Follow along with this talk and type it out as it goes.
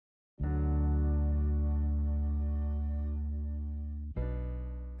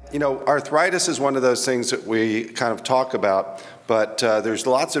you know, arthritis is one of those things that we kind of talk about, but there's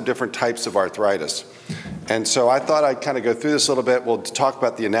lots of different types of arthritis. And so I thought I'd kind of go through this a little bit. We'll talk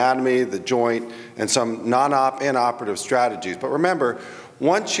about the anatomy, the joint, and some non-op and operative strategies. But remember,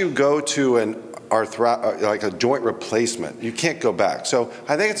 once you go to like a joint replacement, you can't go back. So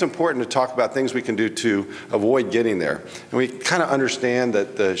I think it's important to talk about things we can do to avoid getting there. And we kind of understand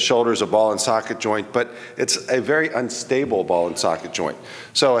that the shoulder is a ball and socket joint, but it's a very unstable ball and socket joint.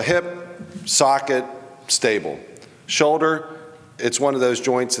 So a hip, socket, stable. Shoulder, it's one of those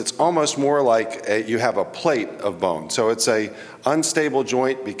joints that's almost more like you have a plate of bone. So it's a unstable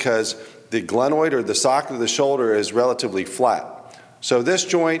joint because the glenoid or the socket of the shoulder is relatively flat. So this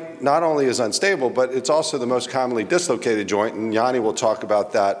joint not only is unstable, but it's also the most commonly dislocated joint, and Yanni will talk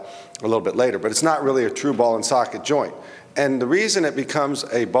about that a little bit later, but it's not really a true ball and socket joint. And the reason it becomes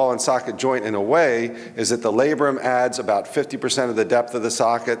a ball and socket joint in a way is that the labrum adds about 50% of the depth of the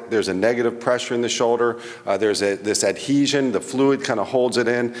socket. There's a negative pressure in the shoulder. There's this adhesion. The fluid kind of holds it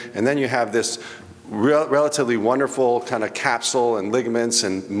in. And then you have this relatively wonderful kind of capsule and ligaments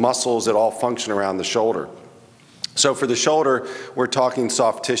and muscles that all function around the shoulder. So for the shoulder, we're talking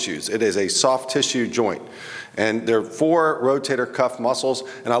soft tissues. It is a soft tissue joint. And there are 4 rotator cuff muscles,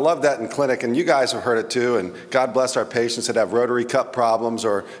 and I love that in clinic, and you guys have heard it too, and God bless our patients that have rotary cup problems,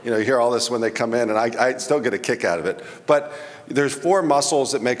 or you hear all this when they come in, and I still get a kick out of it. But there's 4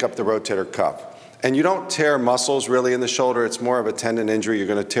 muscles that make up the rotator cuff. And you don't tear muscles really in the shoulder, it's more of a tendon injury. You're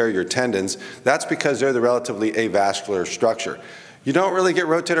going to tear your tendons. That's because they're the relatively avascular structure. You don't really get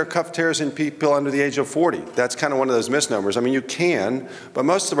rotator cuff tears in people under the age of 40. That's kind of one of those misnomers. I mean, you can, but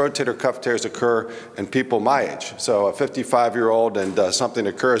most of the rotator cuff tears occur in people my age. So a 55-year-old and something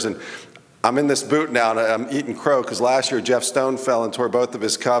occurs. And I'm in this boot now, and I'm eating crow because last year Jeff Stone fell and tore both of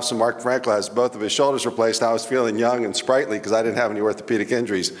his cuffs, and Mark Frankel has both of his shoulders replaced. And I was feeling young and sprightly because I didn't have any orthopedic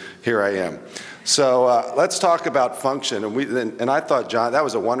injuries. Here I am. So let's talk about function. And I thought, John, that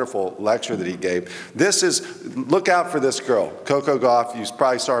was a wonderful lecture that he gave. This is, look out for this girl, Coco Gauff. You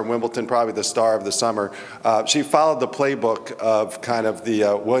probably saw her in Wimbledon, probably the star of the summer. She followed the playbook of kind of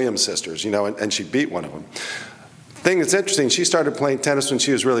the Williams sisters, and she beat one of them. Thing that's interesting, she started playing tennis when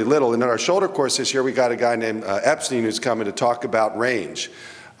she was really little, and in our shoulder course this year we got a guy named Epstein who's coming to talk about range.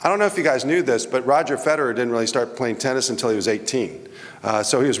 I don't know if you guys knew this, but Roger Federer didn't really start playing tennis until he was 18.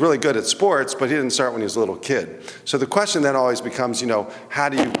 So he was really good at sports, but he didn't start when he was a little kid. So the question then always becomes, how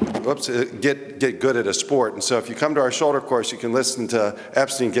do you get good at a sport? And so if you come to our shoulder course, you can listen to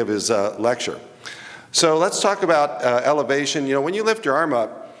Epstein give his lecture. So let's talk about elevation. When you lift your arm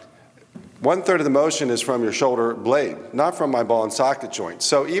up, 1/3 of the motion is from your shoulder blade, not from my ball and socket joint.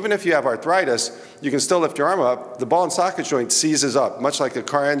 So even if you have arthritis, you can still lift your arm up. The ball and socket joint seizes up, much like a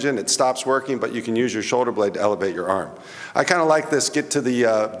car engine. It stops working, but you can use your shoulder blade to elevate your arm. I kind of like this, get to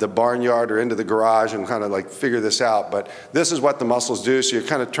the barnyard or into the garage and kind of like figure this out, but this is what the muscles do. So you're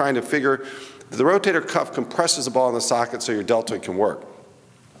kind of trying to figure, the rotator cuff compresses the ball in the socket so your deltoid can work.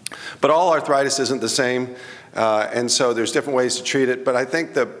 But all arthritis isn't the same. And so there's different ways to treat it, but I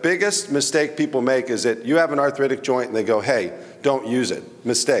think the biggest mistake people make is that you have an arthritic joint and they go, hey, don't use it.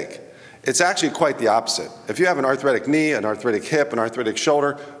 Mistake. It's actually quite the opposite. If you have an arthritic knee, an arthritic hip, an arthritic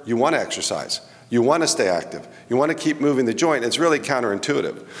shoulder, you want to exercise. You want to stay active. You want to keep moving the joint. It's really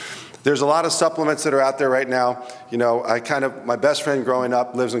counterintuitive. There's a lot of supplements that are out there right now. My best friend growing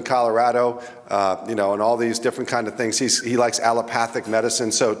up lives in Colorado, and all these different kind of things. He likes allopathic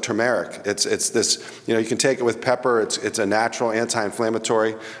medicine, so turmeric. It's this, you can take it with pepper. It's a natural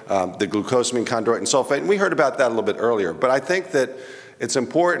anti-inflammatory, the glucosamine, chondroitin, and sulfate. And we heard about that a little bit earlier. But I think that it's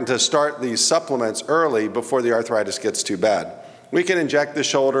important to start these supplements early before the arthritis gets too bad. We can inject the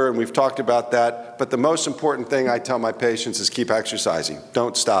shoulder, and we've talked about that, but the most important thing I tell my patients is keep exercising.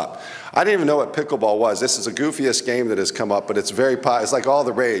 Don't stop. I didn't even know what pickleball was. This is the goofiest game that has come up, but it's it's like all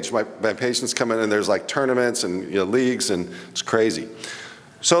the rage. My patients come in, and there's like tournaments and leagues, and it's crazy.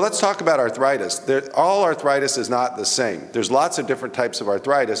 So let's talk about arthritis. All arthritis is not the same. There's lots of different types of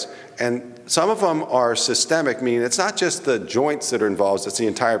arthritis, and some of them are systemic, meaning it's not just the joints that are involved, it's the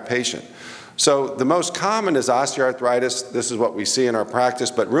entire patient. So the most common is osteoarthritis. This is what we see in our practice,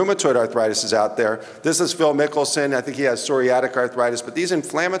 but rheumatoid arthritis is out there. This is Phil Mickelson. I think he has psoriatic arthritis, but these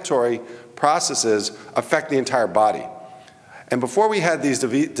inflammatory processes affect the entire body. And before we had these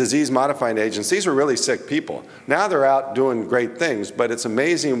disease-modifying agents, these were really sick people. Now they're out doing great things, but it's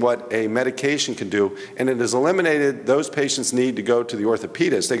amazing what a medication can do, and it has eliminated those patients' need to go to the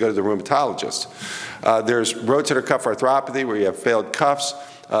orthopedist. They go to the rheumatologist. There's rotator cuff arthropathy, where you have failed cuffs.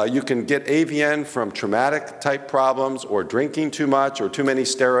 You can get AVN from traumatic type problems or drinking too much or too many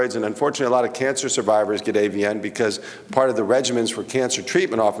steroids, and unfortunately a lot of cancer survivors get AVN because part of the regimens for cancer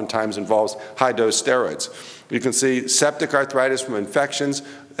treatment oftentimes involves high-dose steroids. You can see septic arthritis from infections,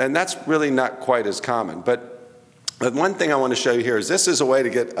 and that's really not quite as common. But one thing I want to show you here is this is a way to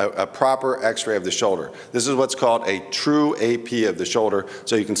get a proper x-ray of the shoulder. This is what's called a true AP of the shoulder,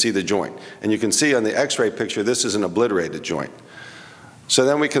 so you can see the joint. And you can see on the x-ray picture, this is an obliterated joint. So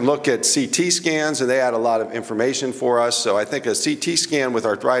then we can look at CT scans, and they add a lot of information for us. So I think a CT scan with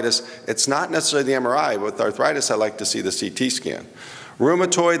arthritis, it's not necessarily the MRI. With arthritis, I like to see the CT scan.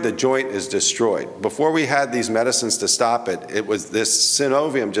 Rheumatoid, the joint is destroyed. Before we had these medicines to stop it, it was this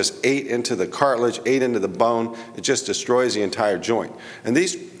synovium just ate into the cartilage, ate into the bone. It just destroys the entire joint. And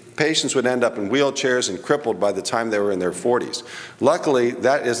these patients would end up in wheelchairs and crippled by the time they were in their 40s. Luckily,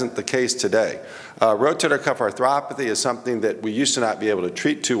 that isn't the case today. Rotator cuff arthropathy is something that we used to not be able to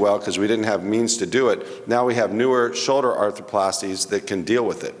treat too well because we didn't have means to do it. Now we have newer shoulder arthroplasties that can deal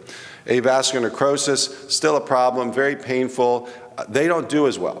with it. Avascular necrosis, still a problem, very painful. They don't do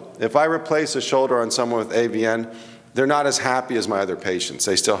as well. If I replace a shoulder on someone with AVN, they're not as happy as my other patients.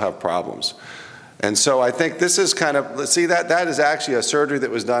 They still have problems. And so I think this is kind of, see that is actually a surgery that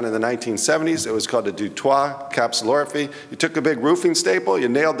was done in the 1970s. It was called a Dutoit capsulorrhaphy. You took a big roofing staple, you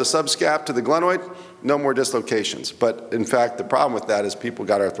nailed the subscap to the glenoid, no more dislocations. But in fact, the problem with that is people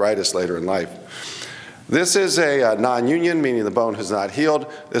got arthritis later in life. This is a non-union, meaning the bone has not healed.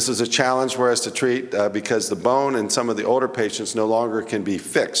 This is a challenge for us to treat because the bone in some of the older patients no longer can be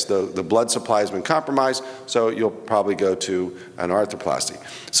fixed. The blood supply has been compromised, so you'll probably go to an arthroplasty.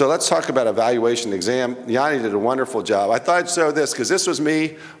 So let's talk about evaluation exam. Yanni did a wonderful job. I thought I'd show this because this was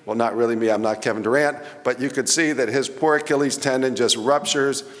me. Well, not really me, I'm not Kevin Durant, but you could see that his poor Achilles tendon just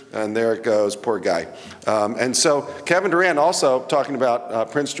ruptures, and there it goes, poor guy. And so Kevin Durant also, talking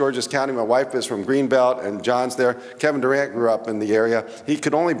about Prince George's County, my wife is from Greenbelt, and John's there. Kevin Durant grew up in the area. He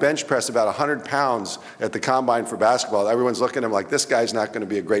could only bench press about 100 pounds at the combine for basketball. Everyone's looking at him like, this guy's not going to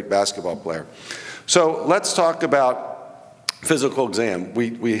be a great basketball player. So let's talk about physical exam.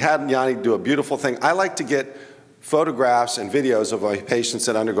 We had Yanni do a beautiful thing. I like to get photographs and videos of my patients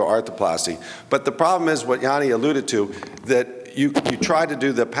that undergo arthroplasty. But the problem is what Yanni alluded to, that you try to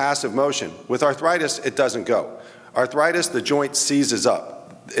do the passive motion. With arthritis, it doesn't go. Arthritis, the joint seizes up.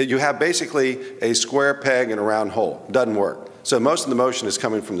 You have basically a square peg and a round hole. Doesn't work. So most of the motion is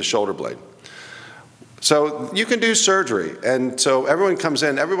coming from the shoulder blade. So you can do surgery, and so everyone comes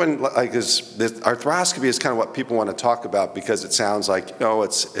in, everyone like this arthroscopy is kind of what people want to talk about because it sounds like, you know,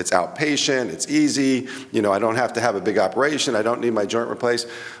 it's outpatient, it's easy, you know, I don't have to have a big operation, I don't need my joint replaced,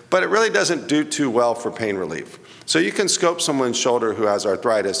 but it really doesn't do too well for pain relief. So you can scope someone's shoulder who has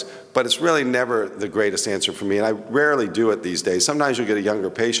arthritis, but it's really never the greatest answer for me, and I rarely do it these days. Sometimes you'll get a younger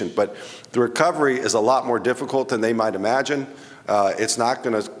patient, but the recovery is a lot more difficult than they might imagine. It's not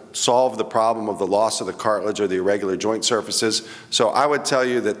going to solve the problem of the loss of the cartilage or the irregular joint surfaces. So I would tell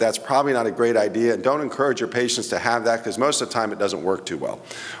you that that's probably not a great idea, and don't encourage your patients to have that because most of the time it doesn't work too well.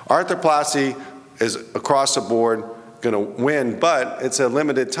 Arthroplasty is across the board going to win, but it's a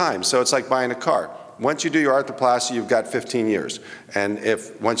limited time. So it's like buying a car. Once you do your arthroplasty, you've got 15 years. And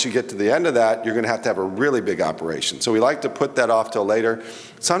if once you get to the end of that, you're going to have a really big operation. So we like to put that off till later.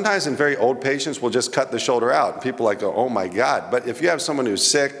 Sometimes in very old patients, we'll just cut the shoulder out. People like go, oh my God. But if you have someone who's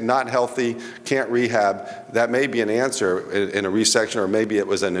sick, not healthy, can't rehab, that may be an answer in a resection, or maybe it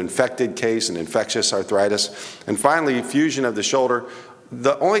was an infected case, an infectious arthritis. And finally, fusion of the shoulder.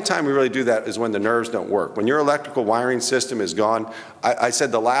 The only time we really do that is when the nerves don't work. When your electrical wiring system is gone, I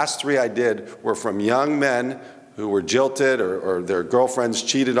said the last 3 I did were from young men who were jilted or their girlfriends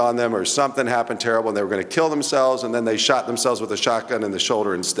cheated on them or something happened terrible and they were going to kill themselves and then they shot themselves with a shotgun in the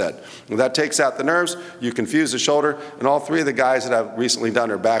shoulder instead. And that takes out the nerves, you confuse the shoulder, and all 3 of the guys that I've recently done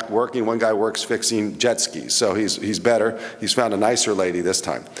are back working. One guy works fixing jet skis, so he's better. He's found a nicer lady this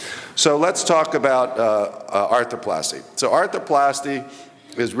time. So let's talk about arthroplasty. So arthroplasty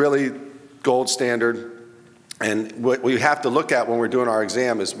is really gold standard, and what we have to look at when we're doing our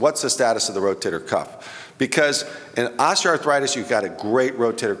exam is what's the status of the rotator cuff. Because in osteoarthritis, you've got a great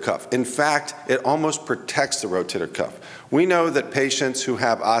rotator cuff. In fact, it almost protects the rotator cuff. We know that patients who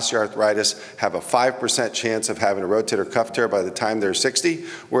have osteoarthritis have a 5% chance of having a rotator cuff tear by the time they're 60,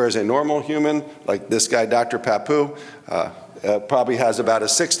 whereas a normal human, like this guy, Dr. Papu, probably has about a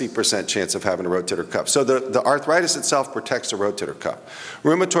 60% chance of having a rotator cuff. So the arthritis itself protects the rotator cuff.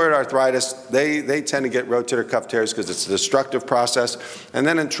 Rheumatoid arthritis, they tend to get rotator cuff tears because it's a destructive process. And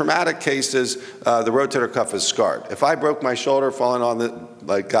then in traumatic cases, the rotator cuff is scarred. If I broke my shoulder falling on the,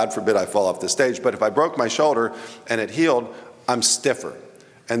 like God forbid I fall off the stage, but if I broke my shoulder and it healed, I'm stiffer.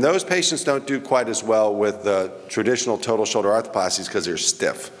 And those patients don't do quite as well with the traditional total shoulder arthroplasties because they're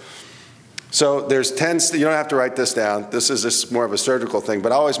stiff. So there's 10, you don't have to write this down. This is just more of a surgical thing,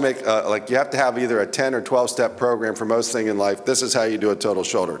 but I always make, like you have to have either a 10 or 12-step program for most things in life. This is how you do a total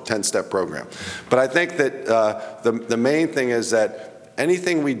shoulder, 10-step program. But I think that the main thing is that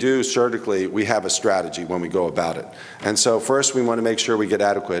anything we do surgically, we have a strategy when we go about it. And so first we want to make sure we get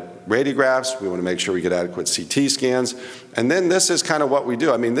adequate radiographs, we want to make sure we get adequate CT scans, and then this is kind of what we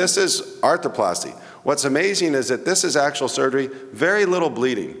do. I mean, this is arthroplasty. What's amazing is that this is actual surgery, very little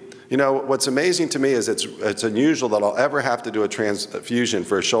bleeding. You know, what's amazing to me is it's unusual that I'll ever have to do a transfusion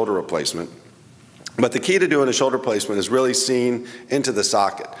for a shoulder replacement. But the key to doing a shoulder replacement is really seeing into the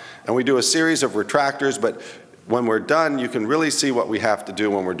socket. And we do a series of retractors, but when we're done, you can really see what we have to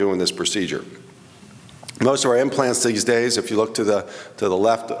do when we're doing this procedure. Most of our implants these days, if you look to the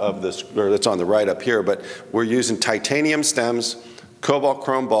left of this, or it's on the right up here, but we're using titanium stems, cobalt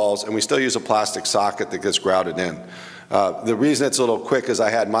chrome balls, and we still use a plastic socket that gets grouted in. The reason it's a little quick is I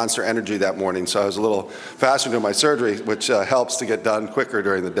had Monster Energy that morning, so I was a little faster doing my surgery, which helps to get done quicker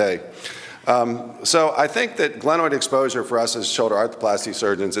during the day. So I think that glenoid exposure for us as shoulder arthroplasty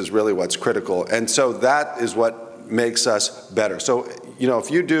surgeons is really what's critical, and so that is what makes us better. So, you know,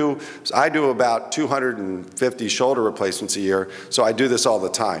 if you do, I do about 250 shoulder replacements a year, so I do this all the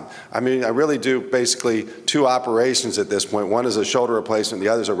time. I mean, I really do basically 2 operations at this point. One is a shoulder replacement, the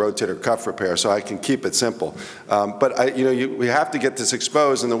other is a rotator cuff repair, so I can keep it simple. But we have to get this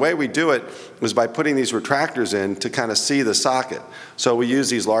exposed, and the way we do it is by putting these retractors in to kind of see the socket. So we use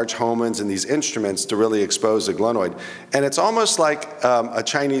these large Homans and these instruments to really expose the glenoid. And it's almost like a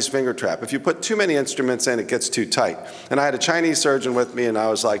Chinese finger trap. If you put too many instruments in, it gets too tight. And I had a Chinese surgeon with me, and I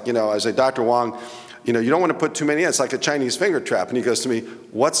was like, I was like, Dr. Wong, you don't want to put too many in. It's like a Chinese finger trap. And he goes to me,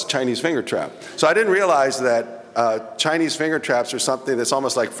 what's a Chinese finger trap? So I didn't realize that Chinese finger traps are something that's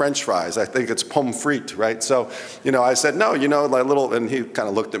almost like French fries. I think it's pommes frites, right? So, I said, no, like little, and he kind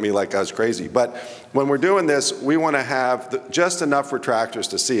of looked at me like I was crazy. But when we're doing this, we want to have just enough retractors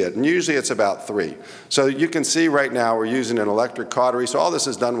to see it, and usually it's about 3. So you can see right now we're using an electric cautery, so all this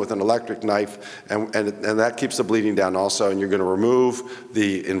is done with an electric knife, and that keeps the bleeding down also, and you're going to remove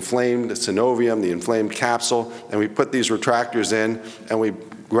the inflamed synovium, the inflamed capsule, and we put these retractors in, and we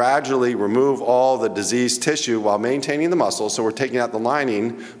gradually remove all the diseased tissue while maintaining the muscles, so we're taking out the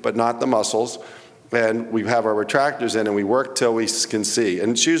lining, but not the muscles. And we have our retractors in, and we work till we can see.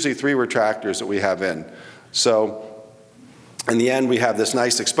 And it's usually 3 retractors that we have in. So in the end, we have this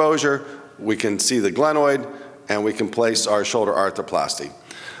nice exposure. We can see the glenoid, and we can place our shoulder arthroplasty.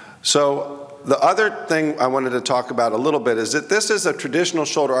 So the other thing I wanted to talk about a little bit is that this is a traditional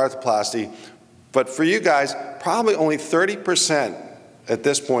shoulder arthroplasty, but for you guys, probably only 30% at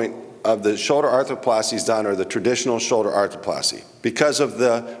this point of the shoulder arthroplasties done are the traditional shoulder arthroplasty because of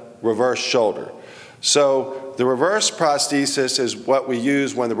the reverse shoulder. So the reverse prosthesis is what we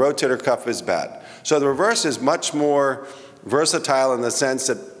use when the rotator cuff is bad. So the reverse is much more versatile in the sense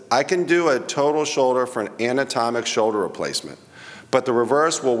that I can do a total shoulder for an anatomic shoulder replacement, but the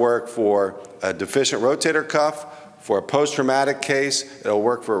reverse will work for a deficient rotator cuff, for a post-traumatic case, it'll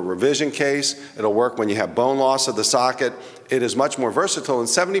work for a revision case, it'll work when you have bone loss of the socket. It is much more versatile, and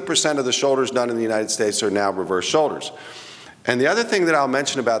 70% of the shoulders done in the United States are now reverse shoulders. And the other thing that I'll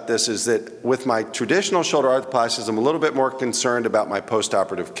mention about this is that with my traditional shoulder arthroplasties, I'm a little bit more concerned about my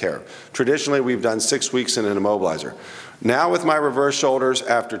post-operative care. Traditionally, we've done 6 weeks in an immobilizer. Now with my reverse shoulders,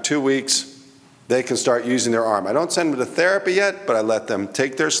 after 2 weeks, they can start using their arm. I don't send them to therapy yet, but I let them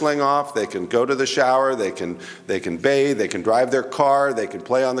take their sling off. They can go to the shower, they can bathe, they can drive their car, they can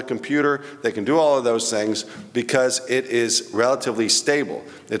play on the computer, they can do all of those things because it is relatively stable.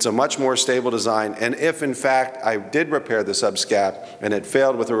 It's a much more stable design, and if in fact I did repair the subscap and it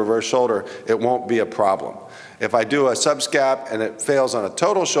failed with a reverse shoulder, it won't be a problem. If I do a subscap and it fails on a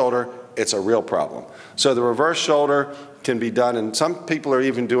total shoulder, it's a real problem. So the reverse shoulder can be done, and some people are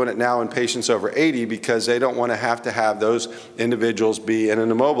even doing it now in patients over 80 because they don't want to have those individuals be in an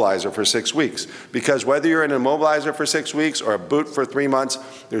immobilizer for 6 weeks. Because whether you're in an immobilizer for 6 weeks or a boot for 3 months,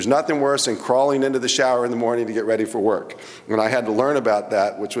 there's nothing worse than crawling into the shower in the morning to get ready for work. And I had to learn about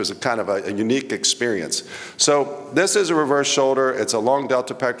that, which was a kind of a unique experience. So this is a reverse shoulder. It's a long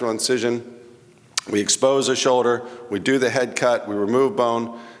delta pectoral incision. We expose the shoulder, we do the head cut, we remove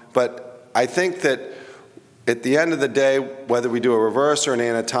bone, but I think that at the end of the day, whether we do a reverse or an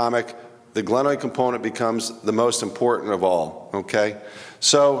anatomic, the glenoid component becomes the most important of all, okay?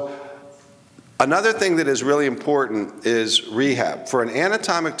 So another thing that is really important is rehab. For an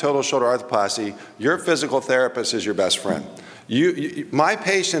anatomic total shoulder arthroplasty, your physical therapist is your best friend. My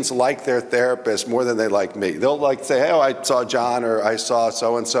patients like their therapist more than they like me. They'll like say, hey, oh, I saw John or I saw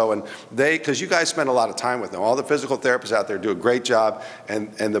so-and-so, and because you guys spend a lot of time with them. All the physical therapists out there do a great job,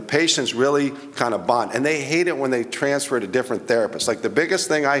 and the patients really kind of bond. And they hate it when they transfer to different therapists. Like the biggest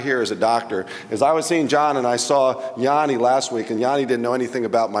thing I hear as a doctor is I was seeing John and I saw Yanni last week, and Yanni didn't know anything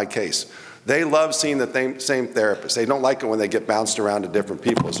about my case. They love seeing the same therapist. They don't like it when they get bounced around to different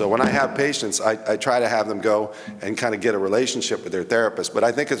people. So when I have patients, I try to have them go and kind of get a relationship with their therapist. But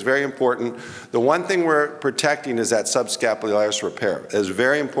I think it's very important. The one thing we're protecting is that subscapularis repair. It's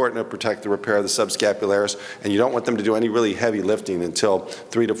very important to protect the repair of the subscapularis, and you don't want them to do any really heavy lifting until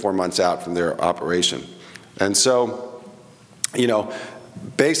 3 to 4 months out from their operation. And so, you know,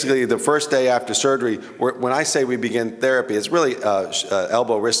 basically, the first day after surgery, when I say we begin therapy, it's really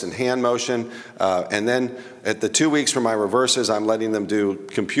elbow, wrist, and hand motion. And then at the 2 weeks for my reverses, I'm letting them do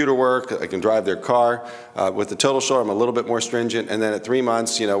computer work. I can drive their car. With the total shoulder, I'm a little bit more stringent. And then at 3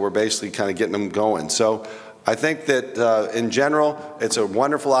 months, you know, we're basically kind of getting them going. So I think that in general, it's a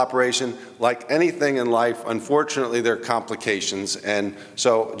wonderful operation. Like anything in life, unfortunately, there are complications. And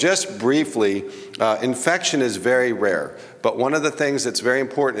so just briefly, infection is very rare. But one of the things that's very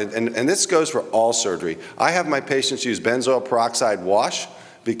important, and this goes for all surgery, I have my patients use benzoyl peroxide wash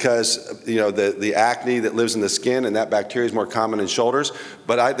because, you know, the acne that lives in the skin and that bacteria is more common in shoulders,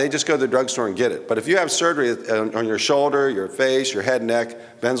 but they just go to the drugstore and get it. But if you have surgery on your shoulder, your face, your head,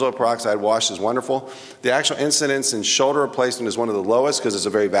 neck, benzoyl peroxide wash is wonderful. The actual incidence in shoulder replacement is one of the lowest because it's a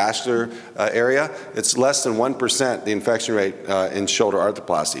very vascular area. It's less than 1%, the infection rate in shoulder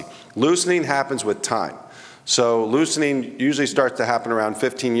arthroplasty. Loosening happens with time. So loosening usually starts to happen around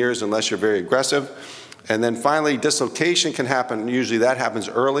 15 years unless you're very aggressive. And then finally, dislocation can happen. Usually that happens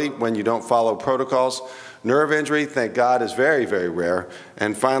early when you don't follow protocols. Nerve injury, thank God, is very, very rare.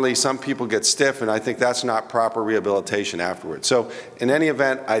 And finally, some people get stiff, and I think that's not proper rehabilitation afterwards. So in any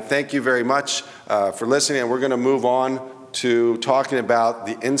event, I thank you very much for listening, and we're going to move on to talking about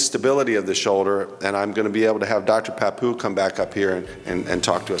the instability of the shoulder, and I'm going to be able to have Dr. Papu come back up here and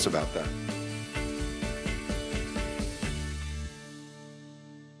talk to us about that.